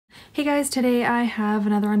Hey guys, today I have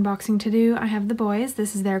another unboxing to do. I have the Boyz.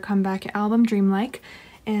 This is their comeback album, DreamLike,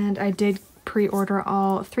 and I did pre-order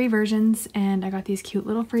all 3 versions and I got these cute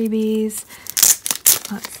little freebies.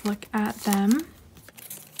 Let's look at them.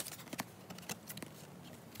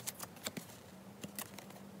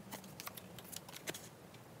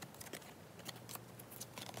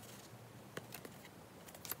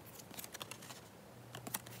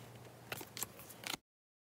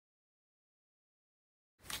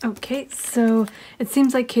 Okay, so it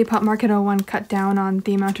seems like K-Pop Market 01 cut down on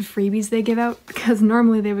the amount of freebies they give out, because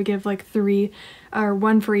normally they would give like 3 or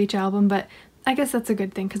 1 for each album, but I guess that's a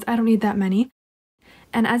good thing because I don't need that many.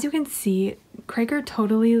 And as you can see, Cre.ker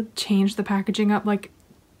totally changed the packaging up like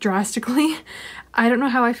drastically. I don't know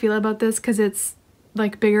how I feel about this because it's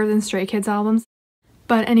like bigger than Stray Kids albums.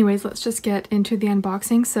 But anyways, let's just get into the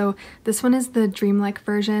unboxing. So this one is the DreamLike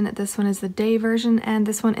version, this one is the Day version, and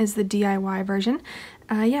this one is the DIY version.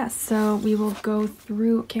 Yeah, so we will go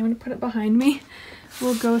through, okay, I'm gonna put it behind me.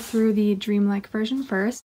 We'll go through the DreamLike version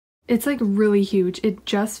first. It's like really huge. It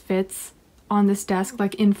just fits on this desk,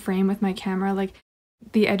 like in frame with my camera. Like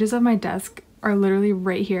the edges of my desk are literally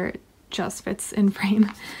right here. It just fits in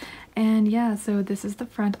frame. And yeah, so this is the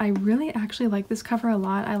front. I really actually like this cover a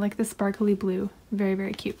lot. I like the sparkly blue. Very,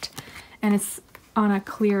 very cute. And it's on a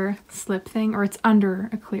clear slip thing, or it's under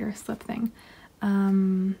a clear slip thing.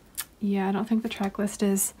 Yeah, I don't think the track list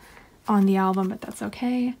is on the album, but that's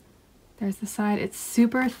okay. There's the side. It's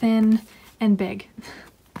super thin and big.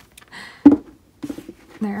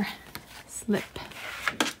 There. Slip.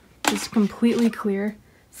 Just completely clear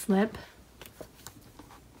slip.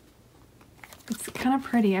 It's kind of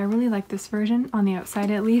pretty. I really like this version, on the outside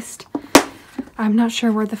at least. I'm not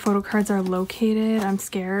sure where the photo cards are located. I'm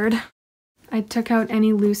scared. I took out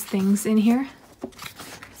any loose things in here.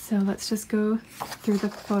 So let's just go through the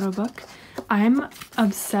photo book. I'm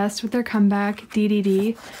obsessed with their comeback,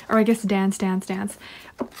 D.D.D, or I guess Dance Dance Dance.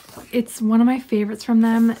 It's one of my favorites from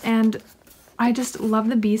them, and I just love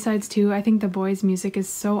the B-sides too. I think the Boyz music is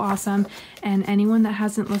so awesome, and anyone that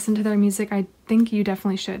hasn't listened to their music, I think you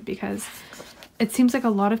definitely should, because it seems like a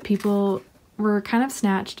lot of people were kind of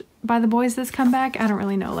snatched by the Boyz this comeback. I don't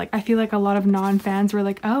really know. Like, I feel like a lot of non-fans were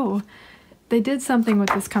like, oh, they did something with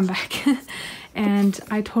this comeback. And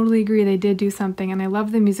I totally agree, they did do something, and I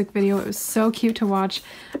love the music video. It was so cute to watch.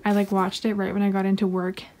 I like watched it right when I got into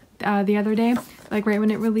work the other day, like right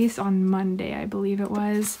when it released on Monday, I believe it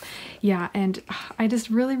was. Yeah, and I just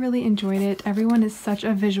really enjoyed it. Everyone is such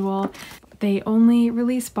a visual. They only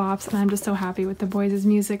release bops, and I'm just so happy with the Boyz'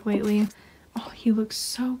 music lately. Oh, he looks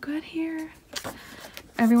so good here.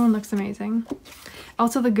 Everyone looks amazing.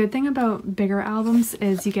 Also, the good thing about bigger albums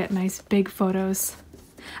is you get nice big photos.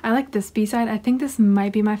 I like this B-side. I think this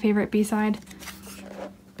might be my favorite B-side.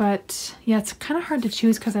 But yeah, it's kind of hard to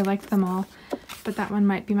choose because I like them all. But that one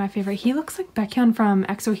might be my favorite. He looks like Baekhyun from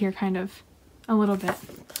EXO here, kind of. A little bit.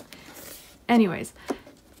 Anyways.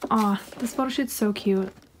 Aw, this photo shoot's so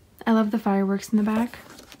cute. I love the fireworks in the back.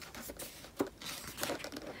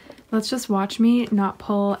 Let's just watch me not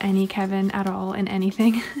pull any Kevin at all in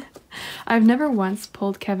anything. I've never once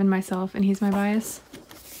pulled Kevin myself, and he's my bias.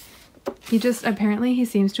 He just, apparently he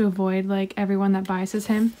seems to avoid like everyone that biases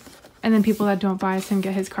him, and then people that don't bias him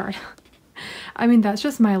get his card. I mean, that's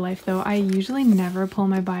just my life though. I usually never pull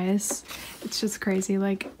my bias. It's just crazy.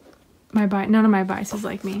 Like, none of my biases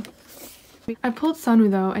like me. I pulled Sunwoo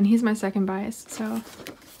though, and he's my second bias, so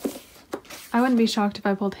I wouldn't be shocked if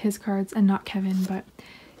I pulled his cards and not Kevin, but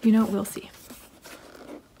you know, we'll see.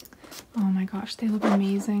 Oh my gosh, they look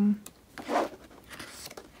amazing.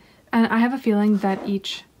 And I have a feeling that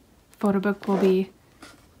each photo book will be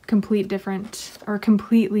completely different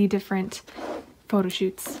photo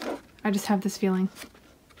shoots. I just have this feeling.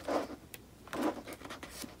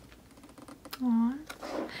 Aww.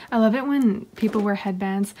 I love it when people wear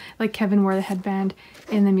headbands, like Kevin wore the headband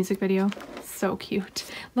in the music video. So cute.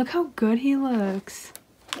 Look how good he looks.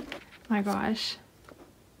 My gosh.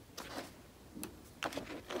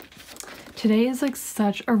 Today is like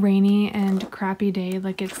such a rainy and crappy day.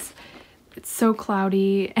 Like it's so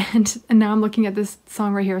cloudy, and now I'm looking at this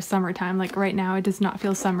song right here, Summertime. Like right now it does not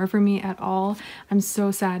feel summer for me at all. I'm so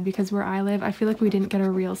sad because where I live, I feel like we didn't get a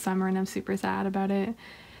real summer, and I'm super sad about it.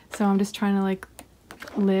 So I'm just trying to like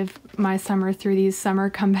live my summer through these summer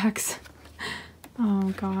comebacks.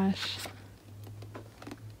 Oh gosh.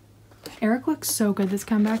 Eric looks so good this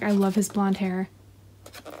comeback. I love his blonde hair.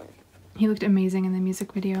 He looked amazing in the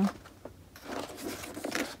music video.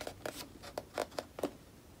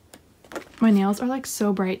 My nails are like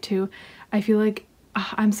so bright too. I feel like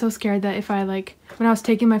I'm so scared that if I like, when I was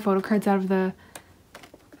taking my photo cards out of the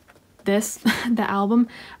this, the album,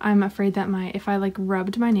 I'm afraid that if I like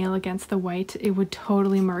rubbed my nail against the white, it would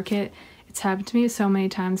totally mark it. It's happened to me so many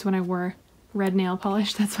times when I wore red nail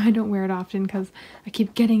polish. That's why I don't wear it often, because I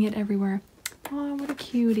keep getting it everywhere. Oh, what a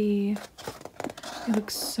cutie. It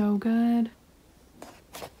looks so good.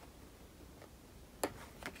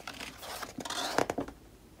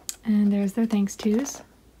 And there's their thanks tos.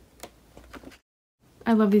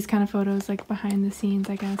 I love these kind of photos, like behind the scenes,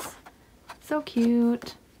 I guess. So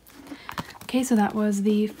cute. Okay, so that was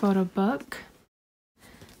the photo book.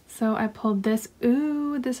 So I pulled this.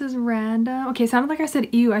 Ooh, this is random. Okay, sounded like I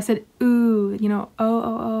said ew. I said ooh, you know,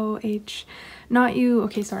 O-O-O-H. Not you.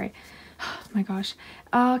 Okay, sorry. Oh my gosh.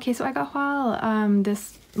 Okay, so I got Hwal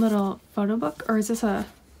this little photo book. Or is this a...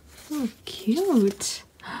 Ooh, cute.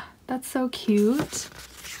 That's so cute.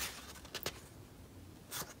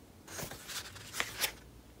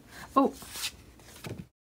 Oh.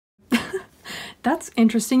 That's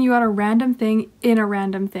interesting. You got a random thing in a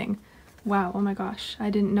random thing. Wow, oh my gosh. I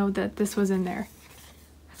didn't know that this was in there.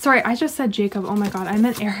 Sorry, I just said Jacob. Oh my god, I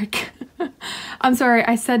meant Eric. I'm sorry,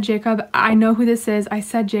 I said Jacob. I know who this is. I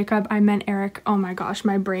said Jacob. I meant Eric. Oh my gosh,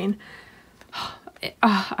 my brain.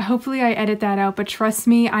 Hopefully I edit that out, but trust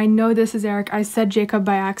me, I know this is Eric. I said Jacob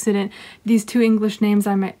by accident. These two English names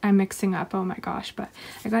I'm mixing up. Oh my gosh, but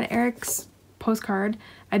I got Eric's postcard.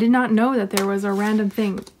 I did not know that there was a random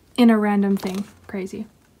thing in a random thing. Crazy.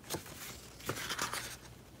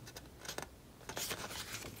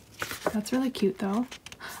 That's really cute though.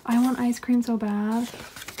 I want ice cream so bad.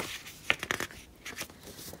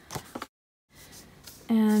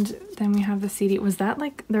 And then we have the CD. Was that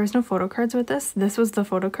like, there was no photo cards with this? This was the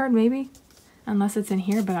photo card maybe? Unless it's in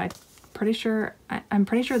here, but I'm pretty sure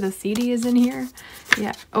the CD is in here.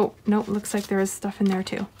 Yeah. Oh, no, looks like there is stuff in there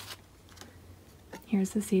too. Here's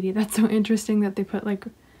the CD. That's so interesting that they put like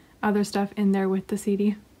other stuff in there with the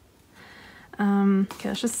CD. Okay,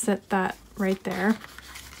 let's just set that right there.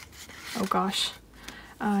 Oh gosh.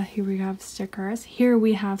 Here we have stickers. Here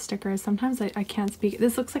we have stickers. Sometimes I can't speak.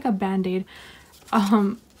 This looks like a band-aid.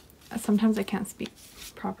 Sometimes I can't speak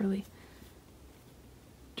properly.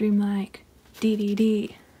 DreamLike,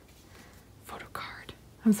 D.D.D, photocard.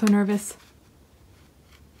 I'm so nervous.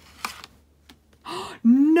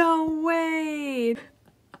 No way!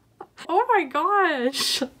 Oh my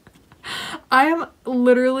gosh! I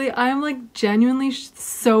am like genuinely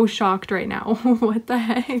so shocked right now. What the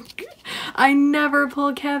heck? I never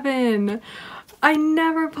pull Kevin. I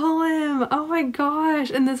never pull him. Oh my gosh.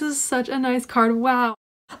 And this is such a nice card. Wow.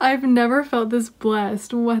 I've never felt this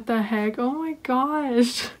blessed. What the heck? Oh my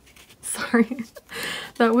gosh. Sorry.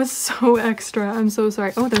 That was so extra. I'm so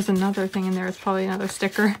sorry. Oh, there's another thing in there. It's probably another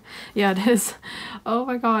sticker. Yeah, it is. Oh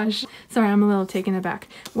my gosh. Sorry, I'm a little taken aback.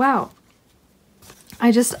 Wow.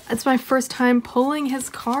 It's my first time pulling his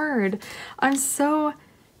card. I'm so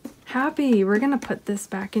happy. We're gonna put this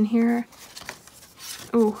back in here.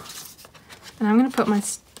 Oh, and I'm gonna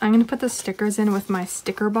put the stickers in with my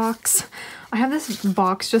sticker box. I have this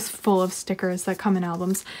box just full of stickers that come in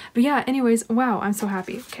albums. But yeah, anyways, wow, I'm so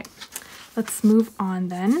happy. Okay, let's move on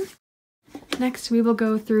then. Next, we will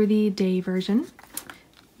go through the day version.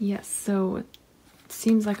 Yes, so it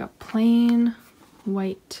seems like a plain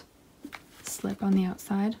white slip on the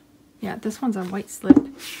outside. Yeah, this one's a white slip.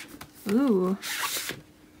 Ooh.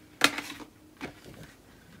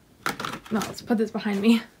 No, let's put this behind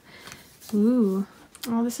me. Ooh.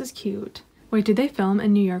 Oh, this is cute. Wait, did they film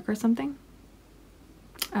in New York or something?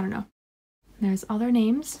 I don't know. There's all their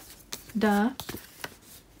names. Duh.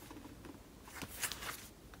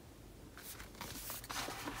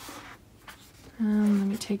 Let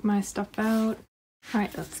me take my stuff out.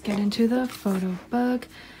 Alright, let's get into the photo book.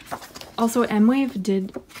 Also, M-Wave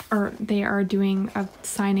they are doing a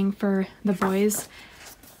signing for the boys.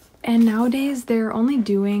 And nowadays, they're only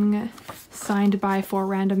doing signed by 4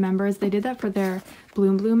 random members. They did that for their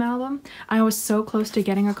Bloom Bloom album. I was so close to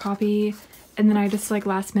getting a copy, and then I just like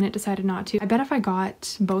last minute decided not to. I bet if I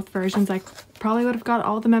got both versions, I probably would have got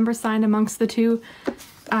all the members signed amongst the two.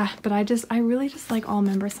 But I really just like all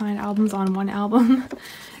member signed albums on one album.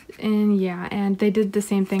 And yeah, and they did the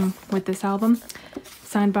same thing with this album.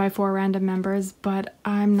 Signed by 4 random members, but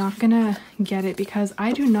I'm not gonna get it because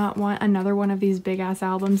I do not want another one of these big ass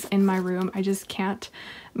albums in my room. I just can't,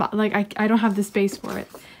 like I don't have the space for it,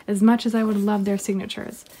 as much as I would love their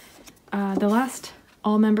signatures. The last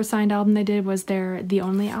all member signed album they did was their The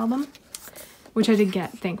Only album, which I did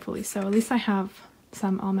get, thankfully, so at least I have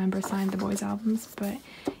some all member signed The Boyz albums. But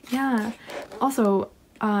yeah, also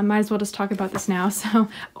might as well just talk about this now. So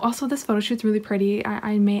also this photo shoot's really pretty.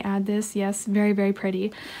 I may add this. Yes, very, very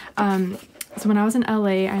pretty. So when I was in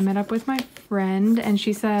LA, I met up with my friend and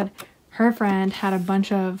she said her friend had a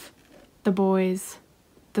bunch of the Boyz,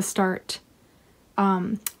 the Start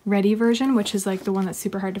ready version, which is like the one that's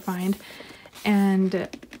super hard to find. And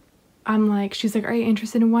I'm like, she's like, are you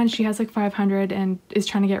interested in one? She has like 500 and is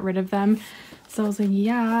trying to get rid of them. So I was like,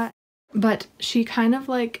 yeah. But she kind of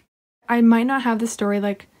like, I might not have the story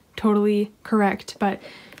like totally correct, but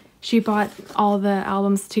she bought all the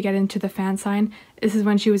albums to get into the fan sign. This is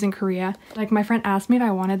when she was in Korea. Like, my friend asked me if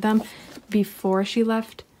I wanted them before she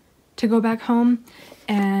left to go back home,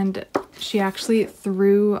 and she actually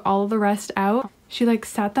threw all of the rest out. She like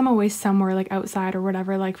sat them away somewhere like outside or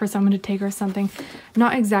whatever, like for someone to take or something. I'm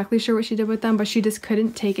not exactly sure what she did with them, but she just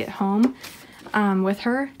couldn't take it home with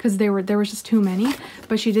her because there was just too many.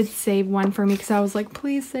 But she did save one for me because I was like,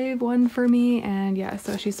 please save one for me. And yeah,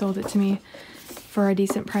 so she sold it to me for a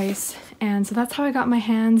decent price. And so that's how I got my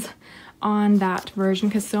hands on that version,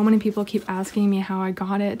 because so many people keep asking me how I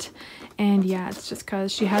got it. And yeah, it's just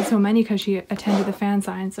because she had so many because she attended the fan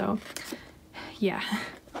sign. So yeah.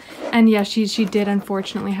 And yeah, she did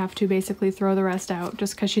unfortunately have to basically throw the rest out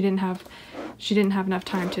just because she didn't have enough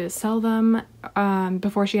time to sell them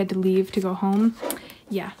before she had to leave to go home.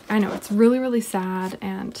 Yeah, I know, it's really, really sad,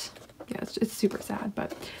 and yeah, it's super sad,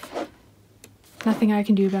 but nothing I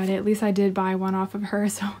can do about it. At least I did buy one off of her,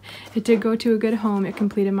 so it did go to a good home. It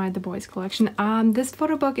completed my The Boyz collection. This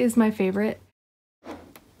photo book is my favorite.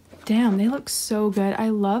 Damn, they look so good. I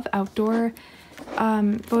love outdoor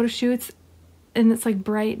photo shoots, and it's like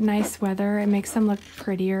bright, nice weather. It makes them look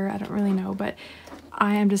prettier. I don't really know, but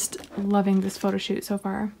I am just loving this photo shoot so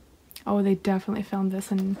far. Oh, they definitely filmed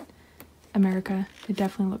this in America. It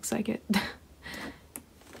definitely looks like it.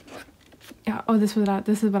 Yeah, oh, this is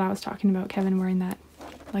what I was talking about. Kevin wearing that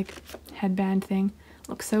like headband thing.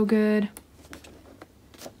 Looks so good.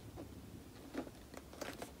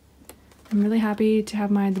 I'm really happy to have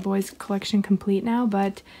my The Boyz collection complete now,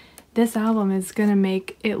 but this album is gonna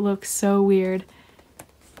make it look so weird.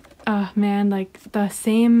 Man, like the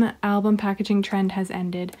same album packaging trend has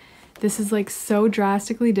ended. This is like so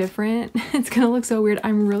drastically different. It's gonna look so weird.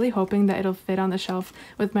 I'm really hoping that it'll fit on the shelf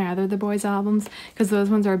with my other The Boyz albums, because those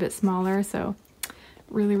ones are a bit smaller, so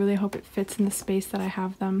really, really hope it fits in the space that I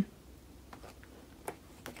have them.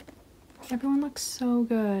 Everyone looks so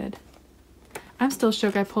good. I'm still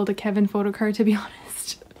shook I pulled a Kevin photo card, to be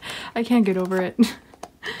honest. I can't get over it.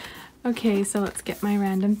 Okay, so let's get my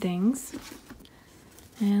random things.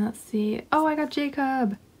 And let's see. Oh, I got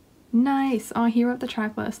Jacob! Nice! Oh, he wrote the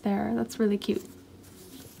track list there. That's really cute.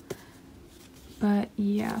 But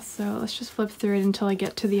yeah, so let's just flip through it until I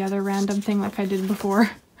get to the other random thing like I did before.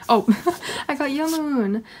 Oh, I got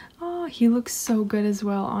Younghoon! Oh, he looks so good as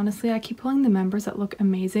well. Honestly, I keep pulling the members that look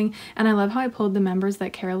amazing. And I love how I pulled the members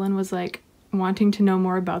that Carolyn was like wanting to know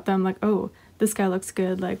more about them. Like, oh, this guy looks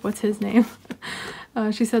good. Like, what's his name?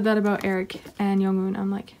 She said that about Eric and Younghoon.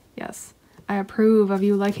 I'm like, yes. I approve of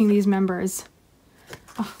you liking these members.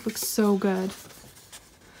 Oh, looks so good.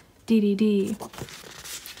 D.D.D.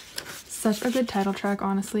 Such a good title track,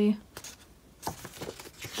 honestly.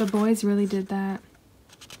 The Boyz really did that.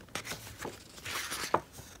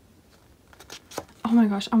 Oh my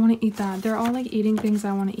gosh, I want to eat that. They're all like eating things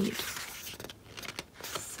I want to eat.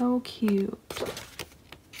 So cute.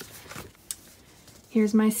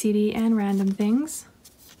 Here's my CD and random things.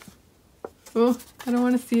 Oh, I don't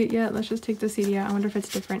want to see it yet. Let's just take the CD out. I wonder if it's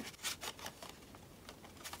different.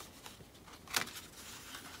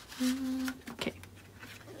 Okay.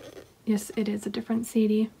 Yes, it is a different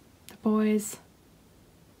CD. The Boyz.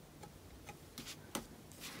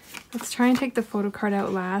 Let's try and take the photo card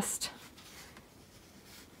out last.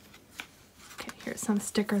 Okay, here's some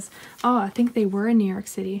stickers. Oh, I think they were in New York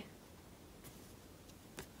City.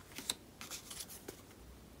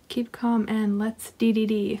 Keep calm and let's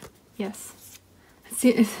D.D.D. Yes. See,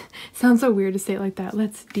 it sounds so weird to say it like that.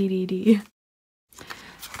 Let's D.D.D.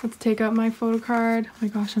 Let's take out my photo card. Oh my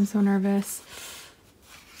gosh, I'm so nervous.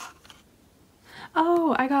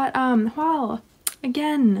 Oh, I got, wow,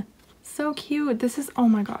 again. So cute. This is, oh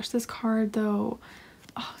my gosh, this card though.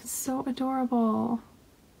 Oh, it's so adorable.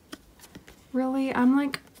 Really, I'm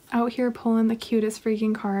like out here pulling the cutest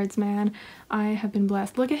freaking cards, man. I have been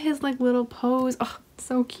blessed. Look at his like little pose. Oh,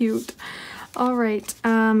 so cute. All right,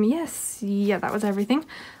 yes, yeah, that was everything.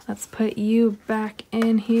 Let's put you back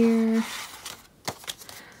in here.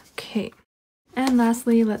 Okay, and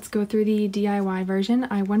lastly, let's go through the DIY version.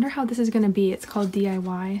 I wonder how this is gonna be. It's called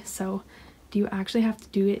DIY, so do you actually have to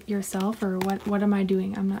do it yourself, or what am I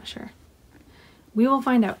doing? I'm not sure. We will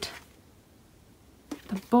find out.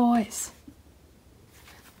 The Boyz.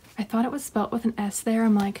 I thought it was spelt with an S there.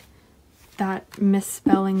 I'm like, that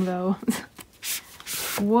misspelling though.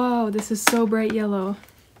 Whoa, this is so bright yellow.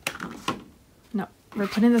 We're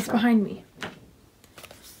putting this behind me.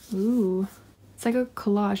 Ooh. It's like a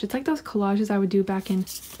collage. It's like those collages I would do back in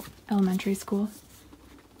elementary school.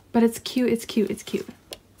 But it's cute, it's cute, it's cute.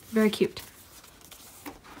 Very cute.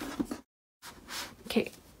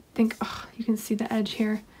 Okay, think, oh, you can see the edge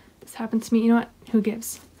here. This happened to me. You know what? Who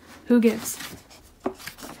gives? Who gives?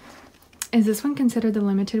 Is this one considered the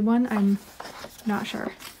limited one? I'm not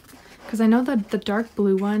sure. Because I know that the dark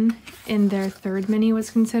blue one in their third mini was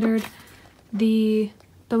considered the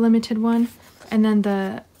limited one. And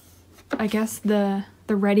then I guess the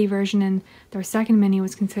ready version in their second mini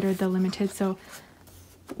was considered the limited. So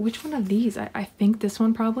which one of these? I think this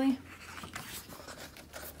one probably.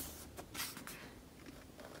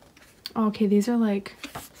 Okay, these are like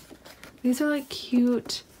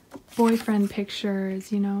cute boyfriend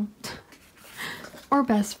pictures, you know, or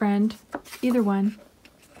best friend, either one.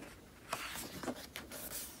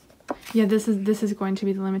 Yeah, this is going to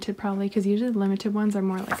be the limited probably, because usually the limited ones are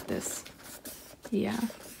more like this. Yeah.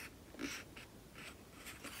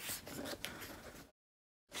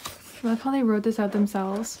 I love how they wrote this out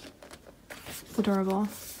themselves. It's adorable.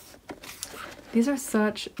 These are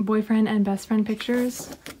such boyfriend and best friend pictures.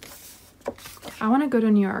 I want to go to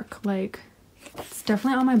New York. Like, it's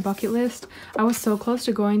definitely on my bucket list. I was so close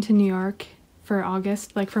to going to New York for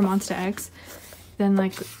August, like for Monster X. Then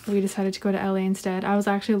like we decided to go to LA instead. I was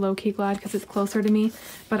actually low-key glad because it's closer to me,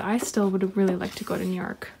 but I still would really like to go to New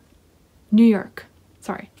York. New York.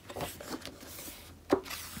 Sorry.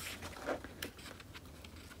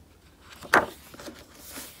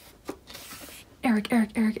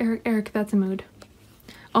 Eric, that's a mood.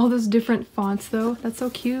 All those different fonts though, that's so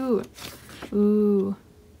cute. Ooh.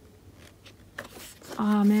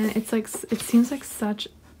 Aw, man, it's like, it seems like such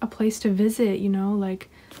a place to visit, you know, like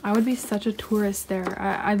I would be such a tourist there.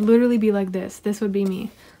 I'd literally be like this would be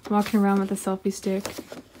me, walking around with a selfie stick.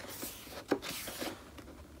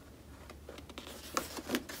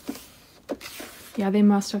 Yeah, they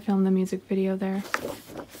must have filmed the music video there.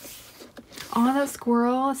 Aw, that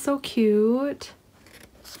squirrel is so cute.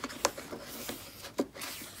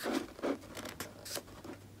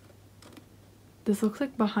 This looks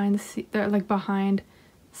like behind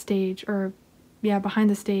stage, or yeah, behind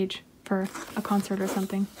the stage for a concert or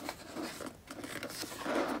something.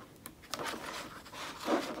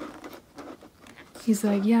 He's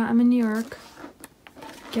like, yeah, I'm in New York.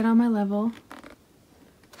 Get on my level.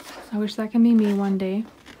 I wish that can be me one day.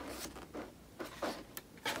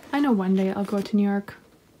 I know one day I'll go to New York.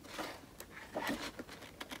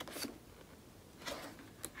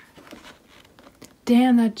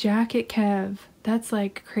 Damn, that jacket, Kev. That's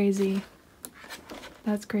like crazy.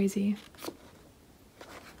 That's crazy.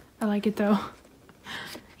 I like it though.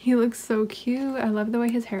 He looks so cute. I love the way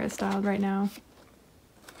his hair is styled right now.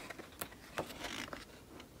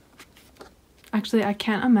 Actually, I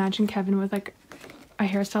can't imagine Kevin with like a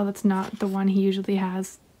hairstyle that's not the one he usually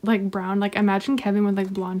has. Like brown. Like imagine Kevin with like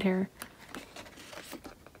blonde hair.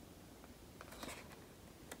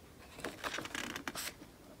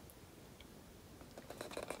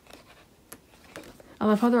 I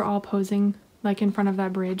love how they're all posing like in front of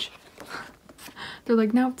that bridge. They're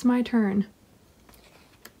like, now it's my turn.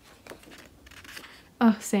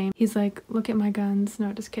 Oh, same. He's like, look at my guns.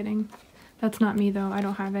 No, just kidding. That's not me though. I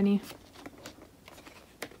don't have any.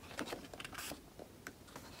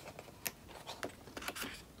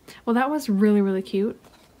 Well, that was really, really cute.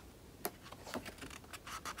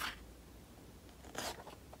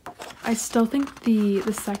 I still think the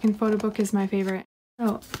second photo book is my favorite.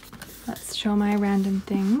 Oh, let's show my random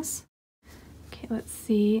things. Okay, let's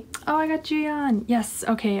see. Oh, I got Juyeon. Yes,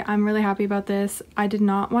 okay, I'm really happy about this. I did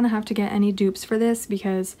not want to have to get any dupes for this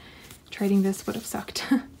because trading this would have sucked.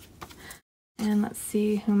 And let's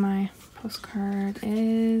see who my postcard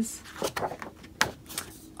is.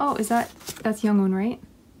 Oh, that's Younghoon, right?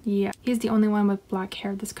 Yeah, he's the only one with black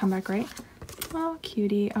hair this comeback, right? Oh,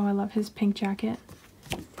 cutie. Oh, I love his pink jacket.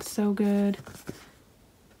 So good.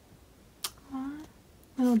 Aww,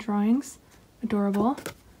 little drawings. Adorable.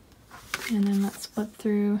 And then let's flip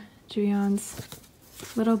through Juyeon's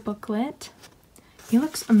little booklet. He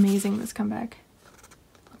looks amazing this comeback.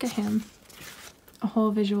 Look at him. A whole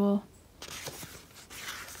visual.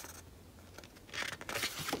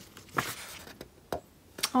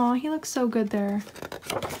 Aw, he looks so good there.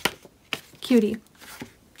 Cutie.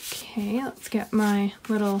 Okay, let's get my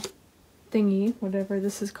little thingy, whatever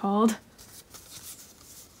this is called.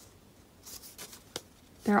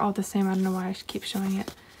 They're all the same. I don't know why I should keep showing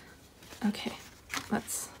it. Okay,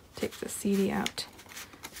 let's take the CD out.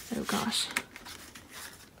 Oh gosh.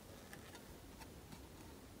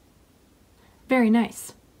 Very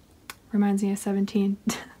nice. Reminds me of 17.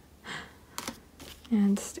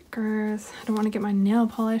 And stickers. I don't want to get my nail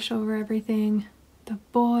polish over everything. The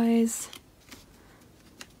boys.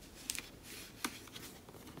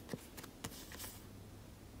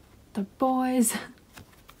 The boys.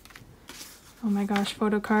 Oh my gosh,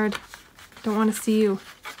 photocard. Don't want to see you.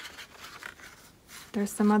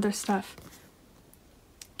 There's some other stuff.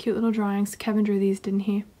 Cute little drawings. Kevin drew these, didn't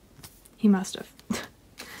he? He must have.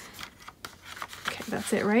 Okay,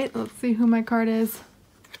 that's it, right? Let's see who my card is.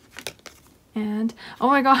 And, oh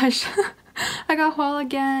my gosh, I got Hall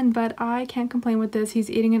again, but I can't complain with this. He's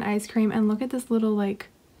eating an ice cream, and look at this little, like,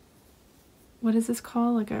 what is this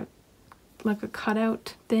called? Like a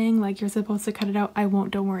cutout thing, like you're supposed to cut it out. I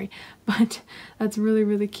won't, don't worry. But that's really,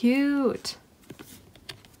 really cute.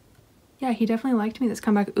 Yeah, he definitely liked me this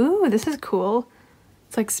comeback. Ooh, this is cool.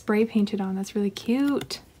 It's like spray painted on. That's really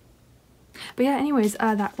cute. But yeah, anyways,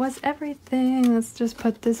 that was everything. Let's just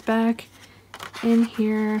put this back in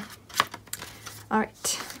here. All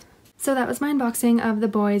right. So that was my unboxing of the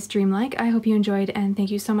Boyz DreamLike. I hope you enjoyed, and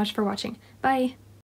thank you so much for watching. Bye.